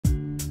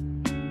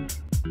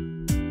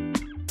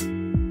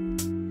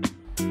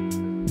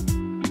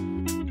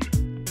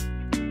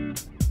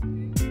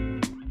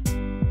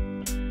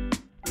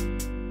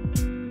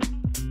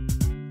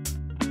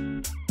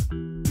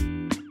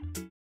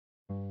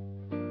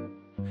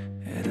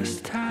This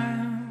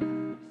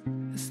time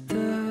is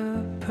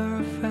the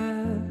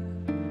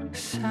perfect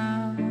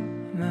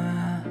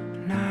summer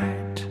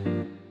night.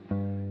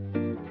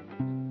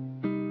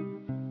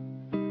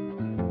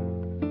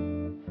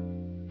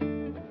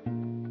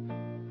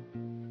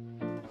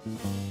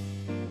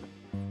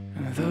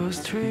 And those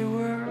three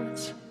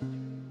words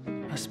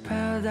are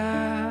spelled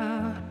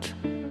out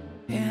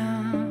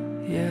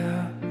in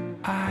your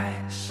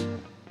eyes.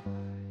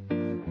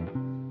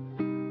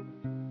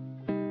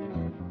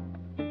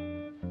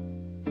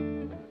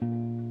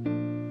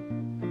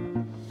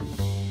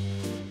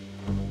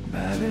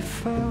 But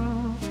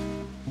before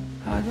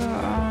I go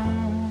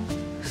on,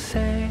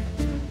 say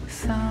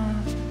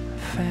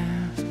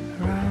something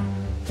wrong.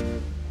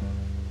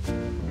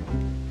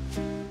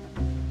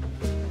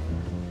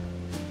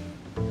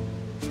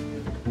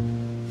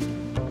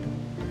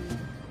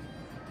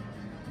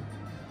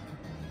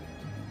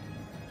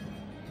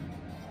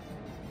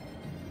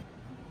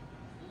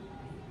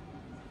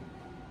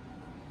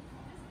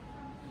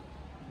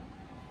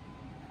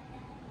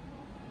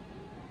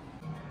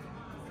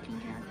今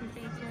天要去这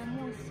一间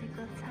墨西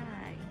哥菜。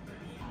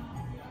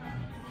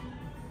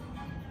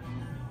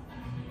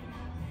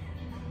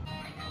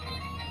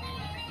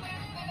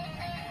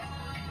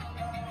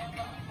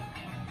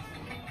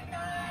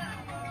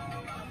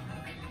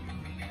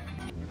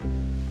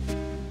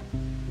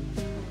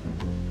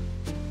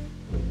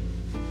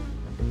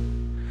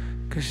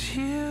Cause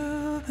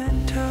you've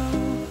been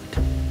told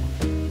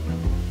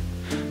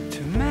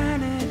too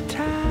many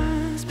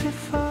times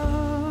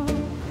before.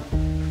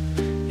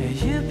 Yeah,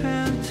 you've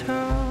been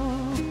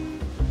told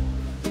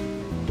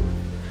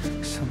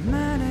so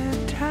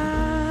many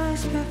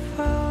times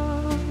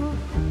before.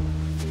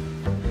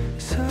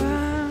 So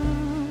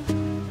I'm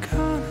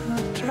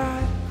gonna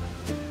try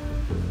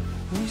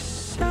with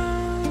something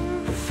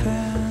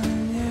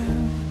new.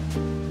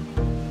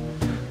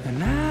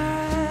 And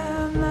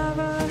I've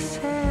never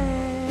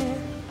said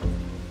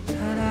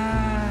that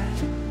I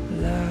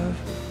love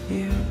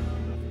you.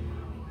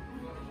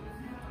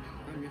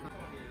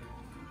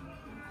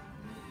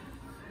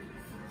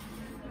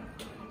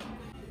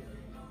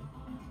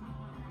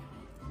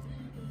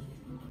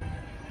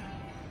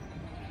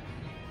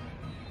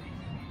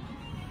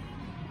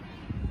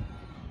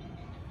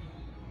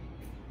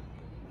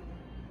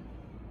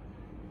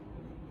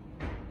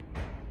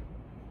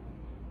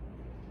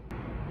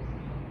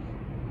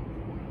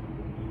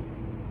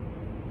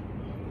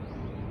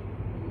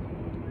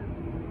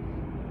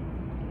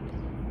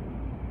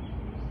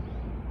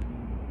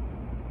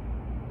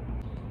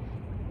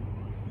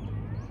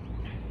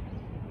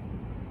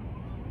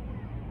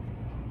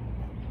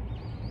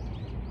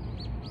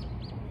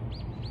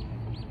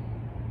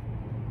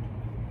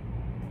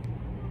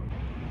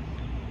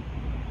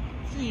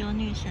自由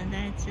女神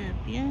在这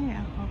边，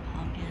然后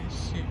旁边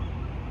是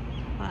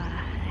花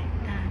海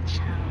大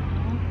桥。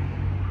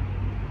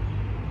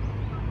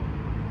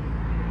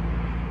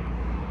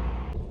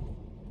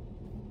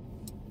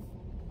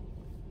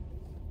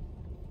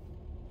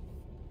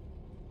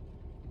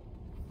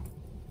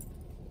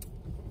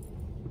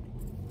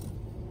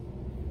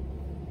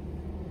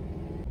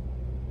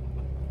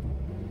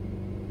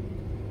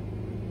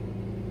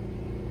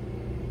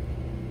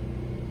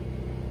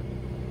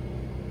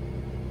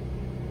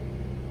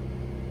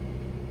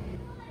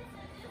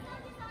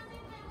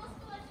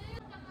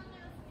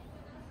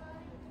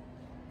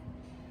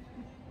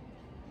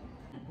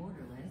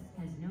Borderless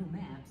has no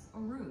maps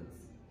or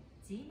routes.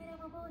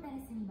 teamLab ボーダレ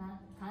スには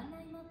館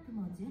内マップ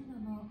も順路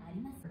もあ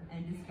ります。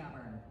 And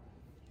discover.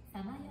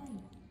 さまよ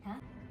い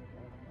探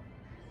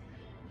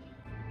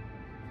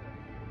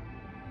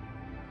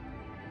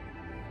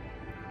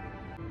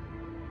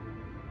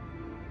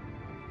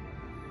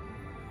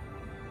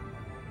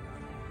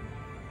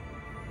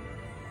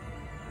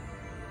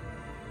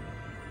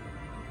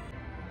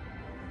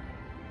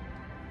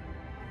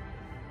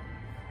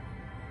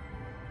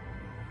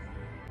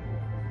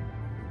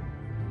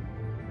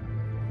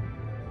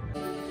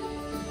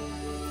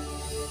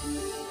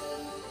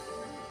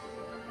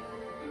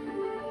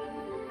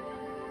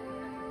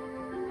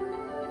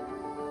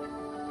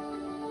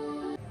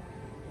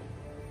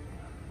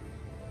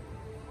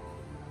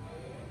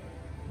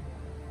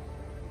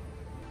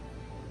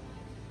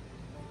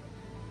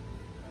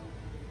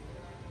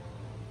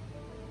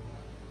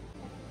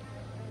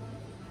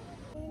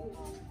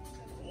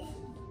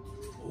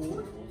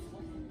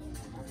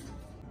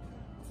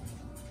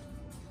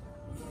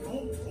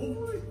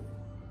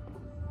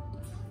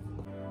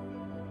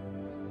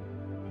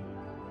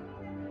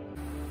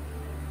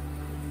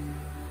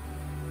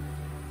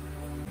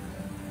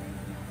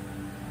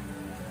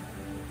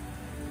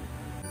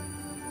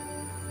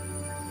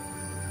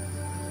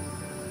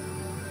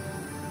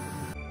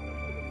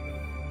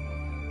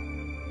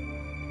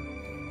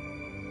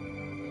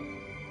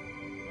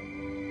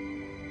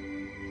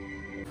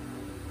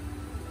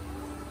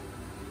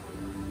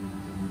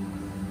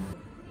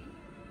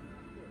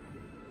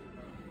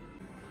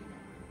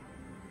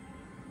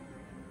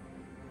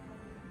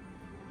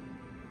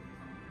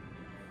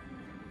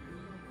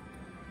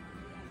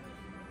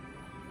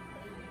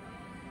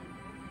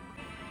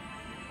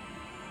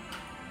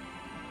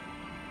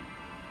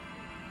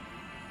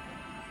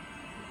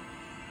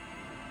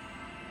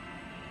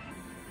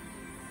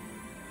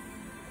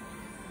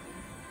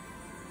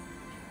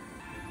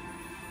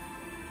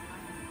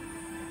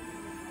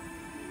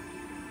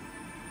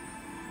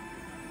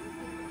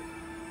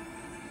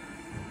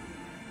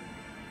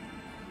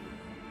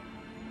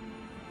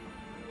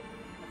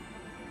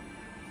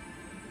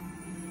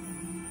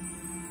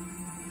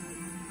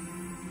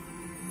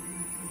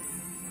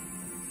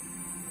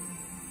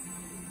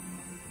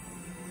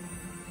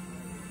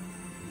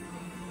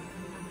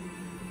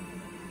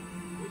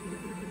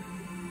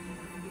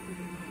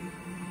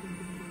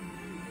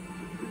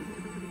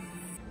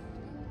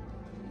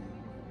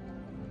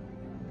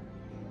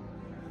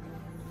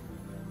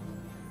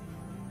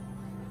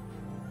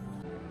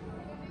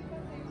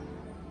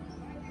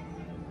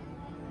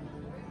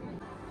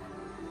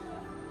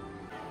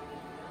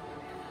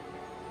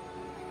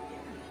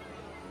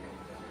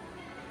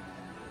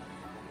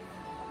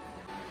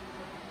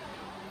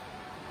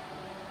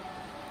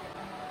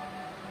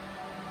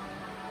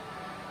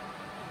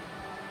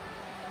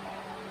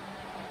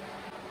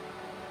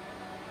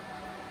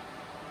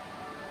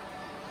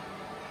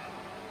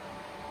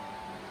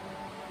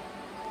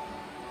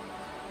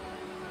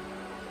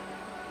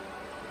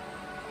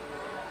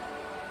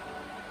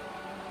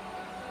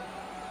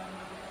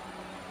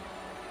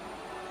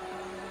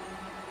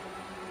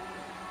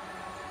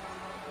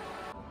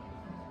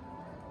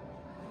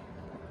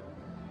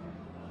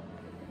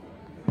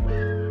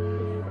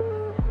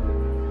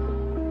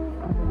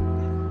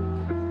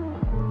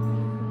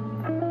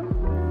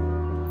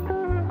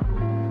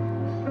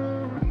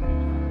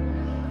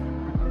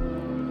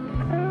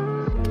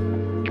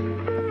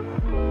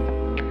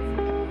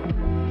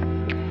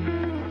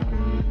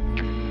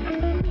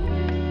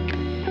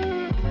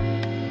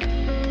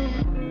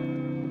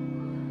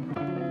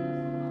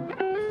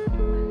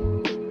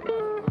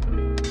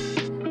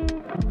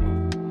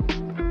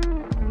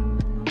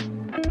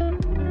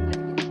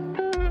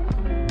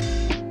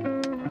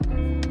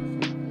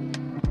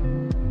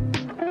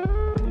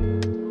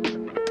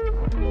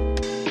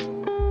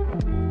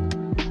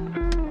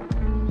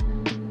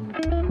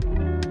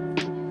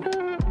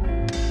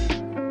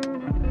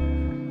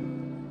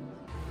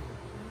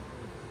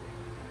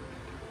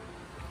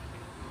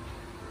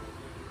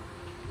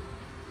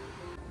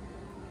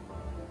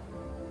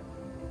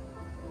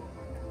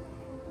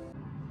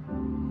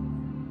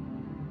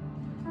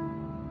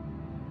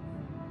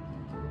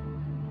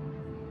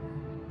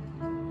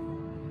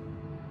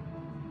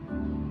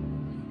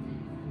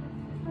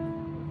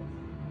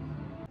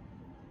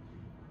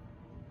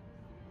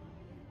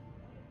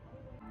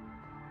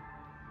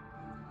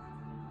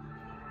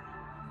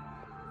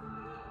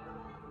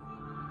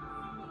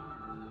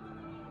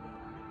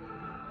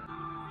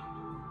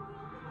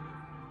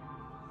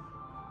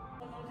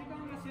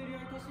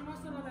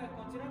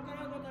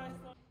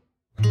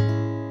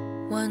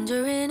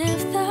Wondering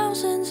if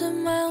thousands of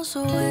miles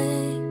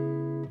away,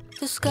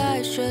 the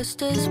sky's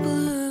just as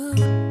blue.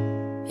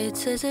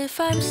 It's as if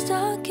I'm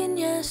stuck in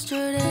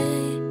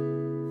yesterday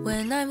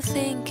when I'm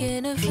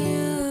thinking of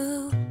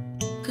you.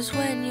 'Cause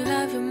when you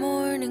have your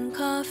morning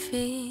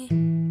coffee,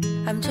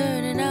 I'm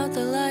turning out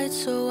the lights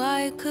so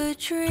I could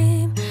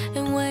dream.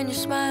 And when you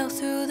smile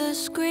through the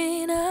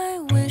screen, I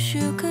wish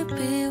you could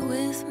be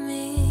with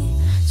me.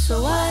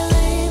 So I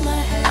lay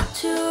my head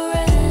to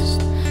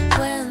rest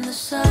when the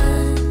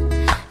sun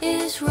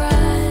is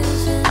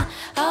rising.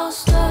 I'll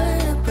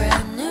start a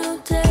brand new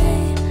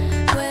day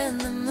when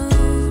the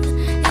moon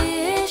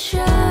is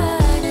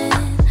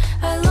shining.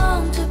 I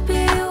long to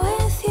be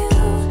with you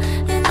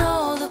in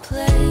all the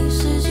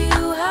places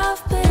you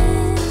have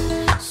been.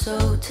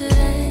 So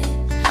today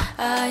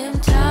I am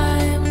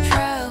time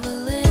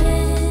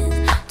traveling.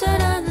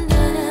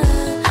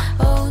 Da-dun-dun-dun.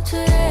 Oh,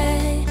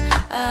 today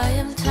I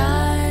am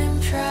time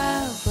traveling.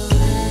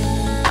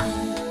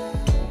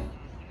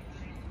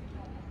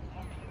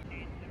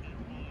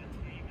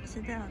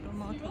 现在好多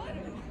猫头鹰。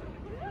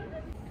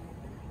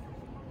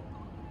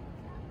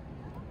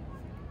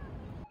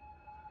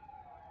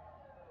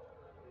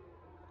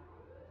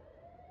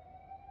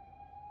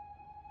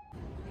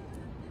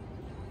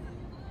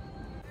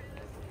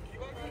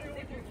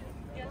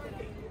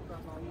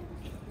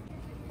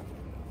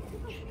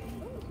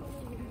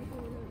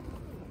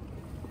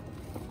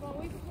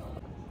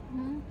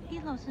一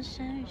楼是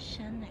生鱼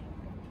生呢。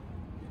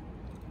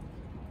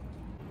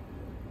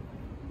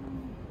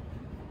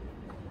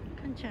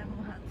看起来很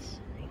好吃。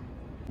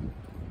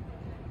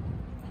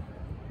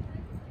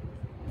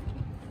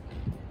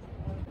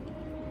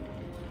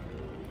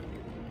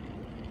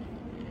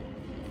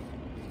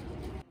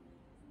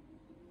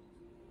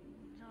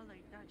绕了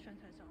一大圈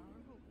才找到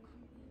入口。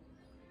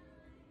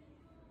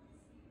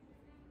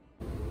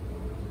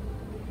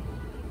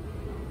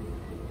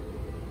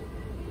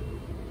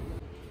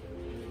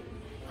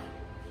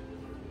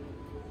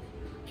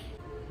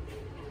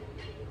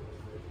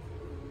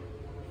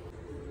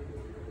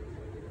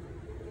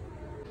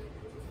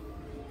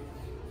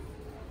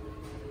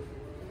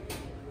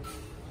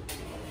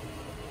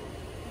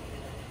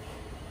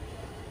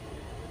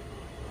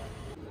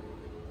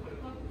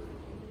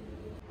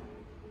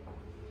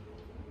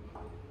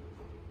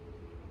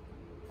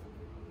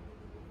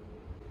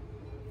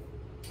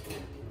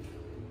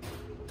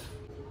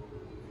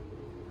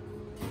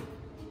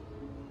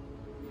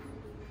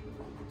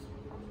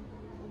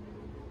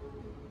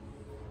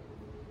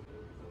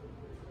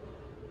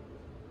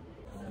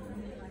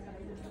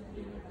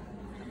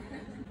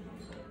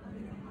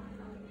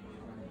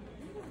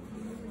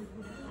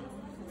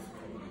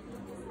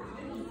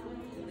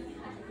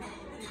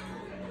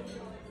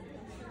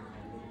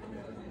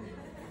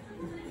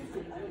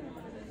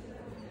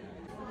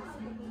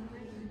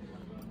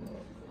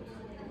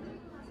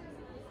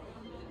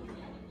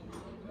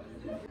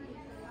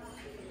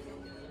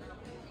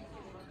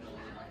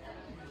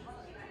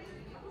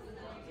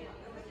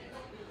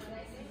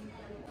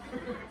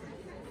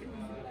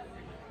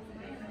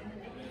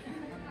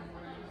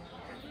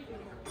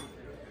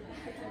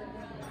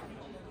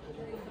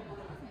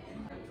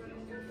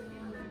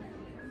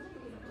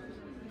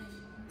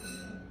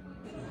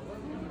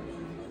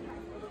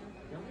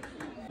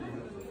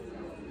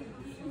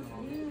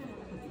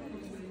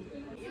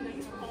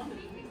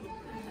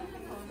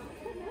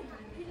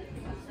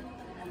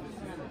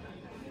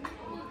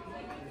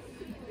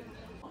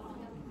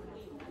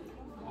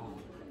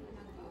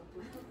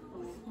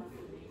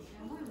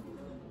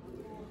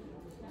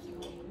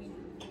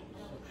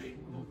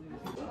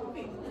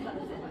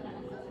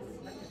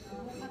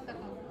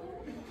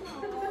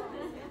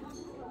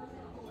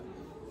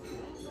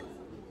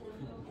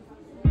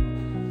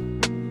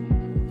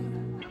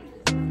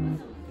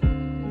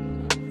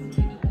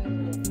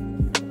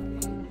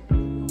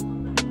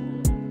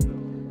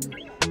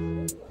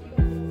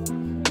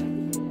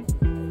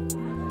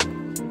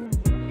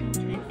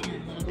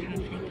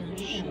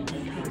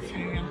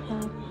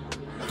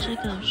这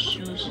个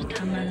书是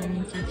他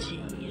们自己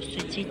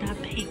随机搭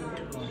配的，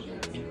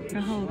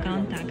然后我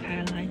刚打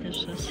开来的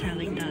时候吓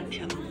了一大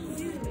跳。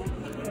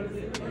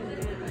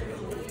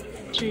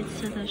这一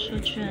次的书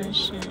居然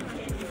是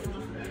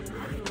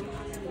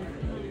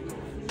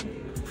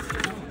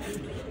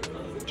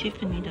蒂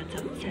芙尼的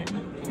早餐，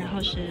然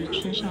后是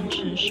村上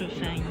春树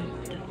翻译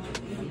的。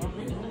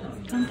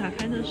刚打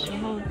开的时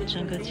候，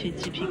整个起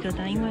鸡皮疙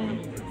瘩，因为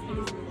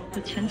我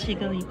前几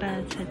个礼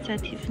拜才在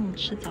蒂芙尼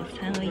吃早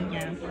餐而已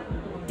呀，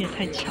也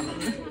太巧了。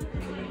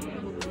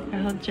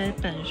然后这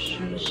本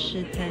书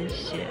是在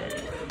写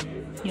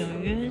纽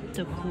约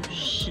的故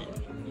事，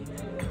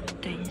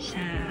等一下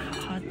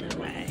好好的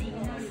来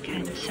看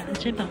一下，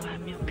这本我还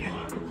没有看。